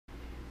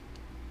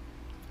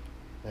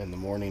In the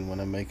morning when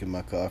I'm making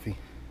my coffee,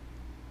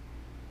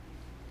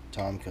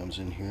 Tom comes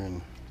in here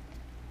and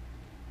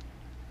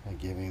I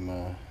give him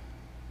a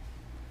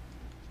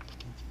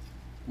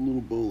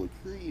little bowl of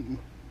cream,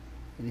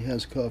 and he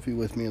has coffee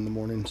with me in the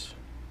mornings.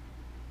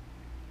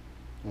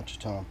 Don't you,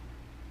 Tom?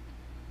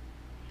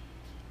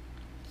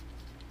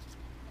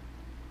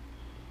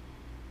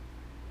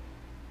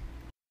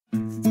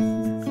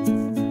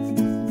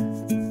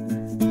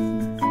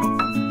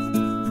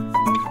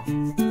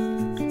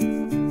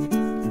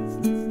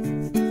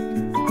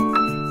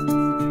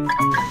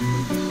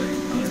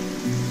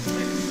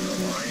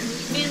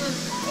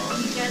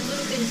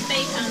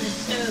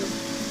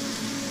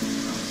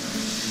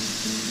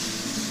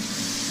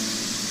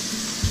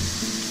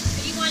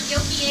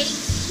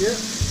 Yeah.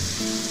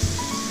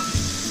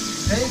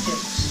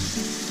 Pancakes.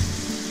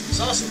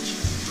 Sausage.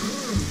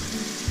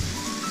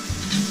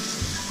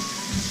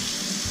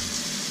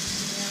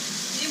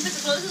 Did you put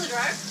the clothes in the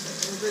dryer?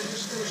 They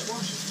just finished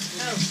washing.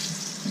 Oh.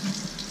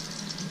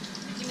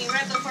 You mean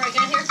right before I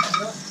got here?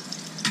 Yeah.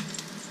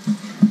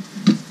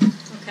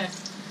 Okay.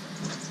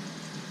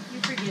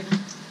 You're forgiven.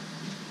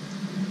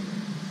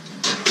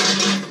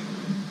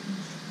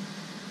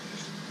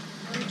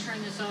 Let me turn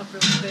this off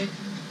real quick.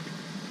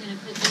 Gonna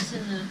put this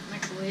in the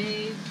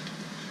microwave.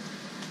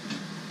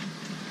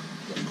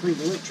 Clean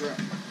the lint trap.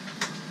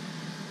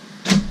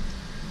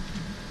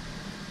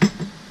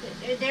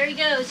 There he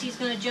goes. He's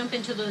gonna jump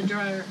into the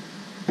dryer.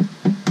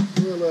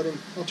 We'll let him.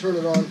 I'll turn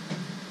it on.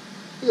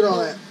 Look at all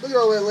that. Look at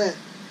all that lint.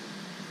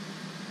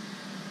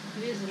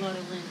 It is a lot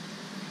of lint.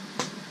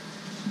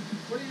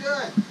 What are you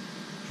doing?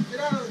 Get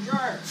out of the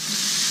dryer.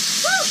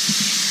 Woo!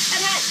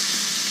 Hot, hot.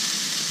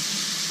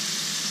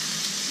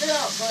 Get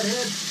out,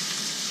 butthead.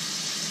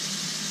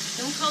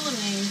 Don't call him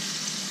names.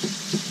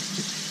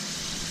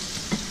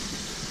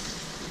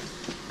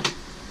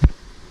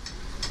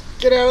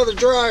 Get out of the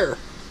dryer.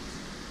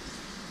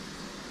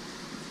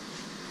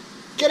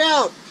 Get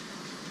out.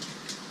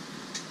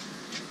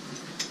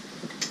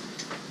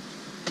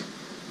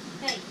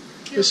 Hey.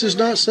 This is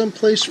not some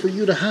place for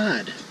you to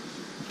hide.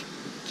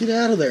 Get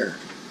out of there.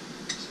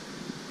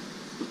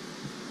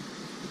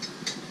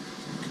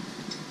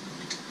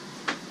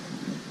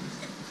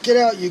 Get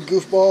out, you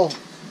goofball.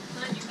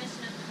 You're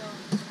messing up the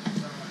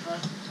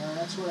bone.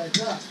 That's what I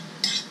got.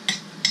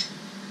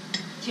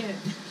 Here.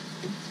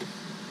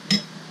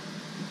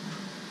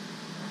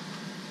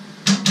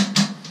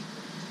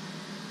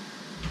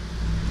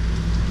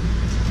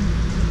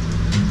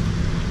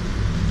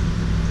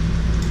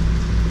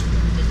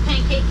 This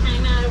pancake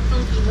came out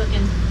funky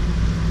looking.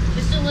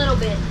 Just a little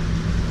bit.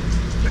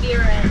 You'll be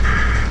alright.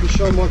 You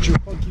show them what your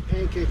funky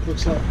pancake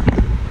looks like.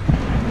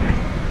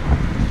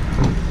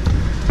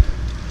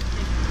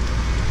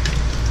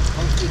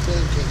 Funky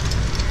pancake.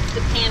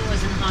 The pan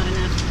wasn't hot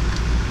enough.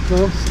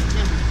 No?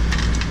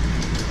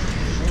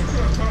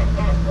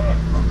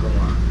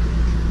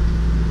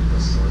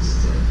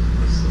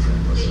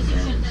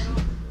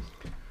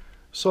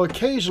 So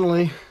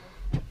occasionally,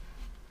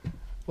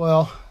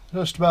 well,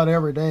 just about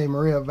every day,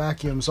 Maria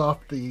vacuums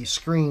off the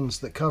screens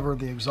that cover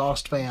the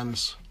exhaust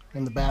fans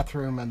in the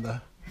bathroom and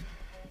the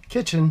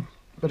kitchen,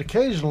 but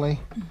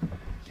occasionally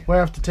we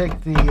have to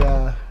take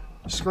the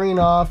screen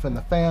off and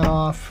the fan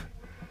off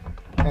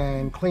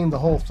and clean the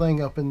whole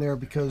thing up in there,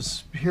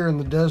 because here in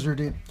the desert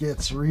it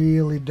gets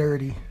really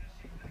dirty,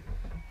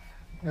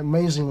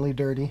 amazingly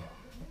dirty.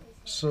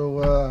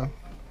 So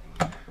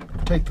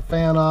take the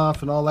fan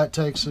off, and all that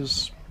takes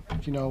is,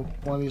 you know,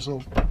 one of these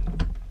little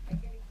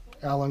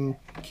Allen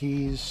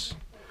keys,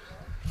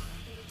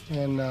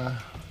 and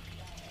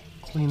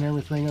clean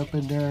everything up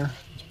in there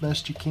as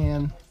best you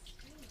can.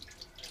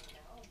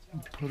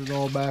 Put it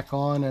all back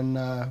on, and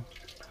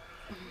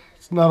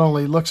it not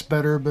only looks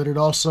better, but it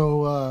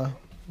also,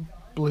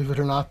 believe it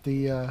or not,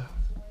 the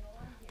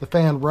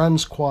fan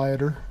runs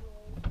quieter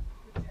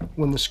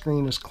when the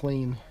screen is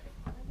clean.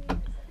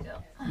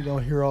 You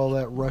don't hear all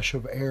that rush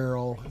of air,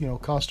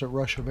 constant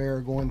rush of air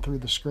going through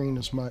the screen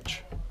as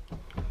much.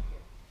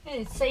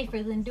 And it's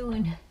safer than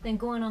going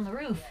on the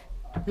roof.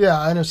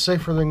 Yeah, and it's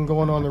safer than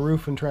going on the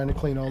roof and trying to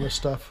clean all this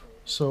stuff.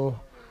 So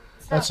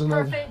it's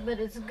not perfect, but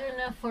it's good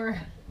enough for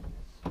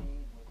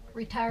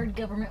retired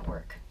government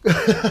work.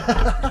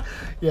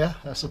 Yeah,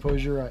 I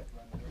suppose you're right.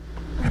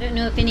 I don't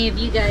know if any of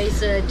you guys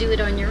do it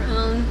on your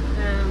own,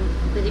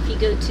 but if you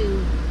go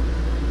to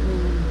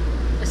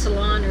a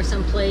salon or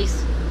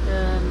someplace,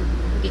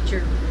 get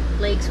your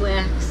legs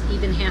waxed,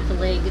 even half a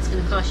leg, it's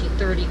going to cost you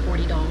 $30,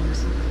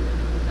 $40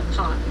 a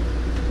pop.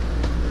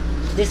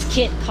 This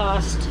kit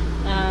cost,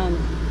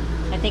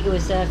 I think it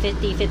was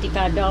 $50,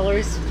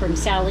 $55 from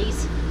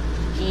Sally's,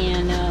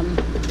 and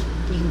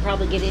you can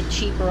probably get it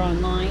cheaper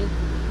online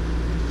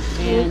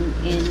and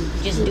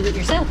just do it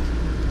yourself.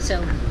 So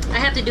I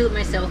have to do it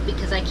myself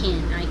because I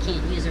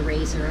can't use a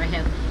razor. I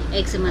have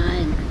eczema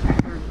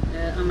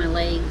on my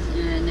legs,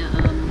 and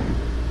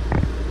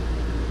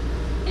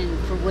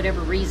for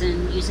whatever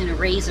reason, using a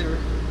razor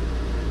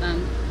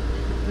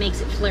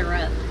makes it flare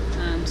up.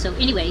 So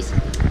anyways,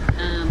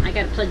 I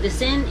got to plug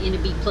this in, and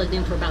it'll be plugged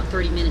in for about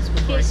 30 minutes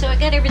before. Okay, so I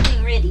got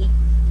everything ready.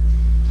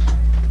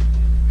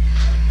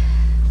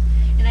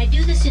 I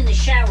do this in the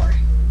shower,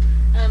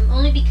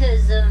 only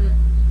because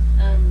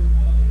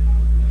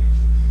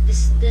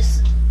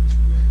this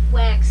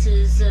wax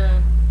is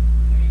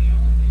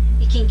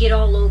it can get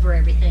all over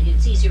everything.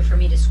 It's easier for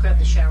me to scrub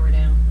the shower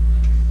down,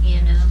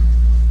 and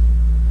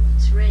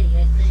it's ready,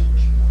 I think.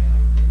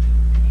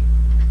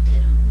 Put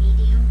that on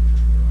medium.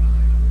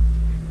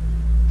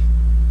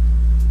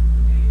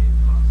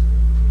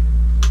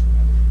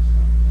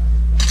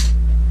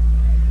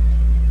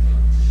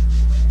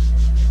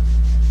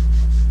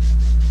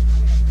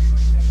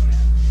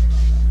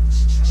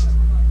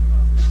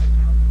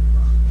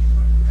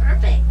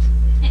 Perfect.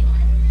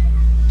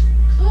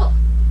 Cool.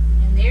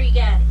 And there you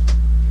got it.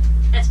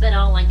 That's about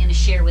all I'm going to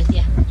share with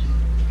you.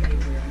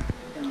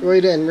 What are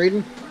you doing?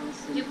 Reading?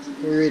 Yep.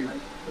 What are you reading?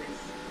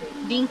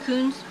 Dean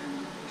Koontz.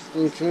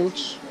 Dean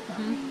Koontz?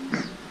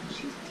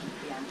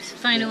 It's the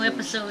final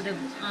episode of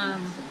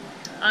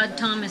Odd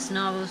Thomas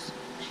novels.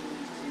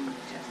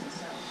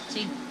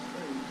 See?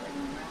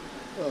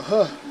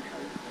 Uh-huh.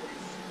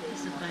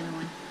 It's the final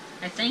one.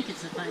 I think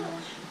it's the final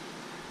one.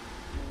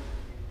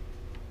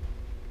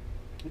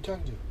 Who you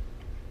talking to?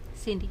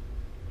 Cindy.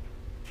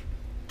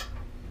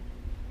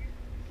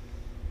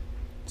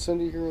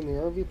 Cindy here in the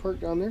RV park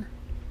down there?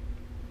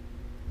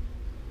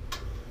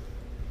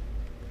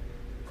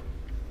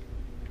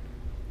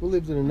 We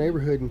lived in a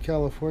neighborhood in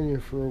California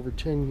for over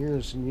 10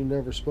 years and you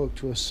never spoke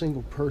to a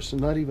single person,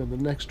 not even the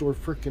next door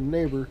frickin'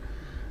 neighbor.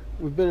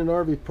 We've been in an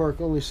RV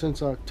park only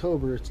since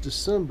October. It's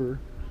December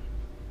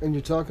and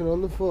you're talking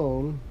on the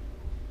phone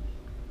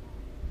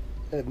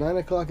at 9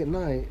 o'clock at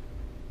night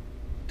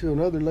to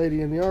another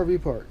lady in the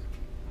RV park.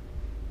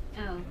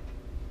 Oh.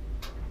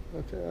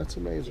 Okay, that's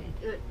amazing.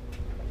 Good.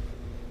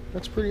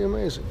 That's pretty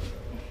amazing.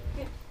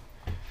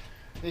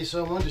 Hey,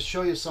 so I wanted to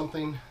show you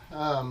something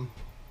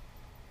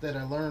that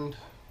I learned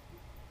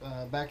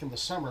back in the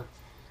summer.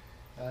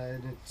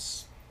 And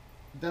it's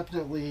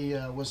definitely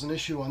was an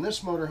issue on this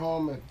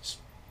motorhome. It's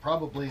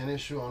probably an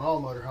issue on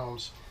all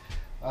motorhomes.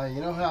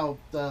 You know how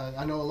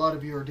I know a lot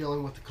of you are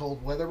dealing with the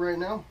cold weather right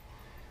now,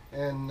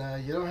 and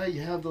you know how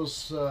you have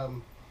those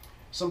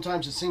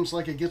sometimes it seems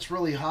like it gets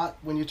really hot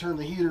when you turn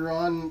the heater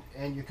on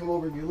and you come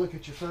over and you look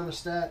at your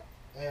thermostat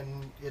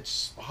and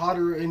it's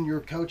hotter in your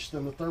coach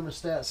than the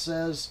thermostat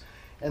says,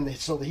 and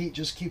so the heat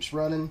just keeps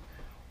running,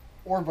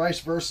 or vice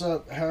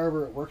versa,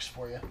 however it works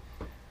for you.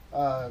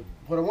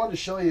 What I wanted to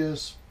show you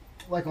is,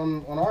 like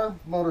on our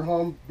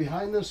motorhome,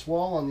 behind this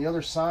wall on the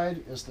other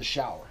side is the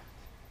shower.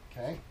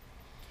 Okay,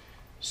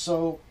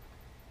 so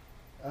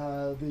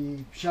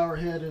the shower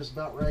head is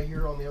about right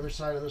here on the other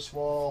side of this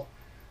wall.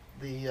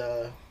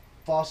 The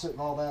faucet and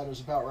all that is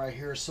about right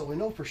here, so we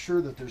know for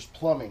sure that there's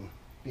plumbing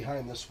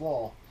behind this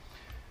wall.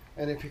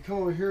 And if you come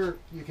over here,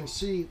 you can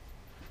see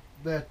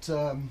that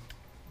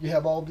you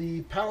have all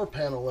the power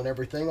panel and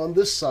everything on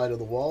this side of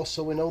the wall,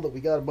 so we know that we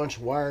got a bunch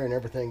of wire and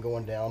everything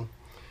going down.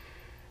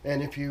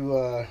 And if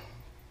you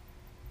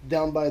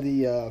down by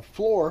the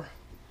floor,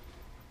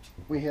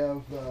 we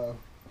have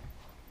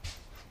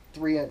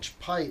 3-inch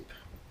pipe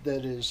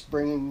that is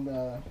bringing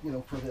you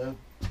know, for the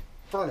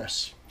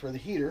furnace, for the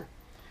heater.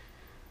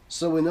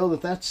 So we know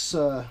that that's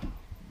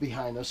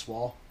behind this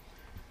wall.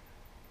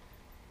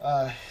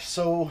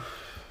 So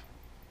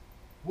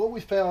what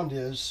we found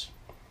is,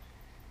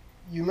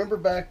 you remember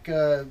back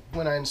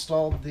when I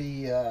installed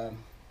the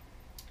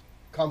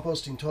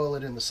composting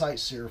toilet in the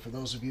sightseer, for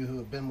those of you who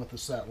have been with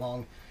us that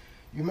long,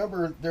 you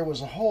remember there was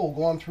a hole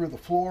going through the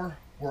floor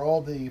where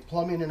all the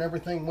plumbing and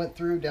everything went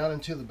through down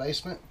into the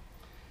basement.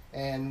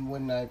 And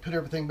when I put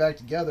everything back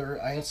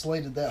together, I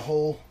insulated that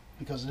hole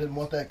because I didn't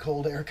want that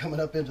cold air coming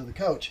up into the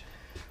coach.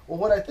 Well,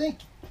 what I think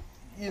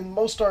in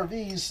most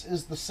RVs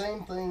is the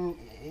same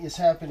thing is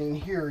happening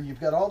here.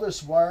 You've got all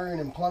this wiring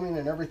and plumbing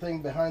and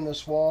everything behind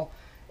this wall,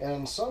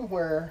 and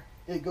somewhere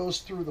it goes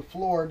through the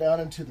floor down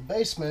into the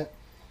basement,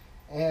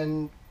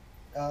 and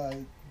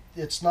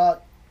it's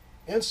not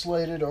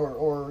insulated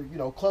or you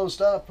know,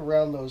 closed up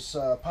around those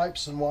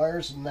pipes and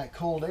wires, and that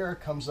cold air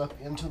comes up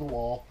into the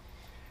wall.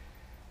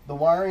 The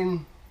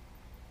wiring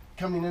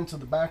coming into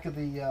the back of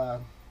the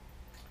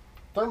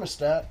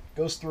thermostat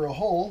goes through a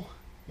hole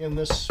in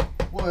this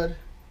wood,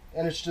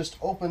 and it's just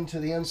open to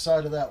the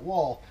inside of that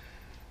wall.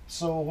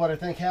 So what I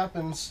think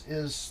happens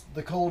is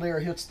the cold air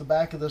hits the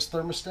back of this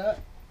thermostat,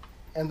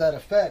 and that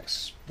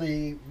affects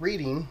the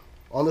reading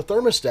on the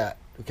thermostat.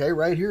 Okay,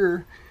 right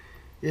here,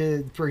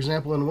 for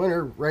example, in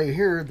winter, right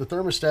here, the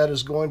thermostat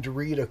is going to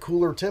read a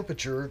cooler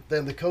temperature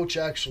than the coach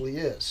actually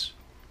is,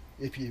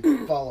 if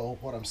you follow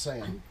what I'm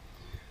saying.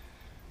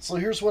 So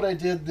here's what I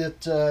did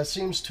that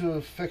seems to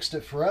have fixed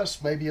it for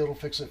us. Maybe it'll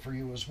fix it for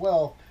you as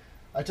well.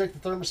 I took the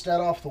thermostat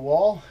off the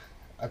wall,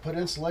 I put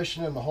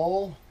insulation in the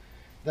hole,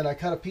 then I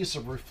cut a piece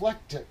of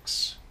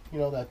Reflectix, you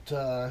know,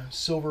 that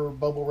silver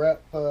bubble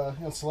wrap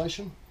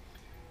insulation,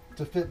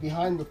 to fit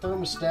behind the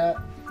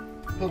thermostat,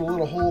 put a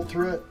little hole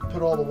through it,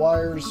 put all the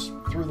wires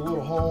through the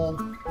little hole,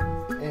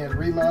 and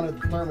remounted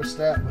the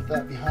thermostat with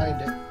that behind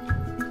it.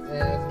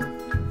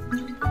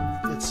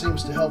 And it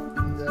seems to help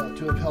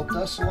to have helped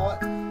us a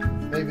lot.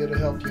 Maybe it'll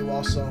help you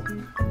also.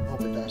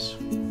 Hope it does.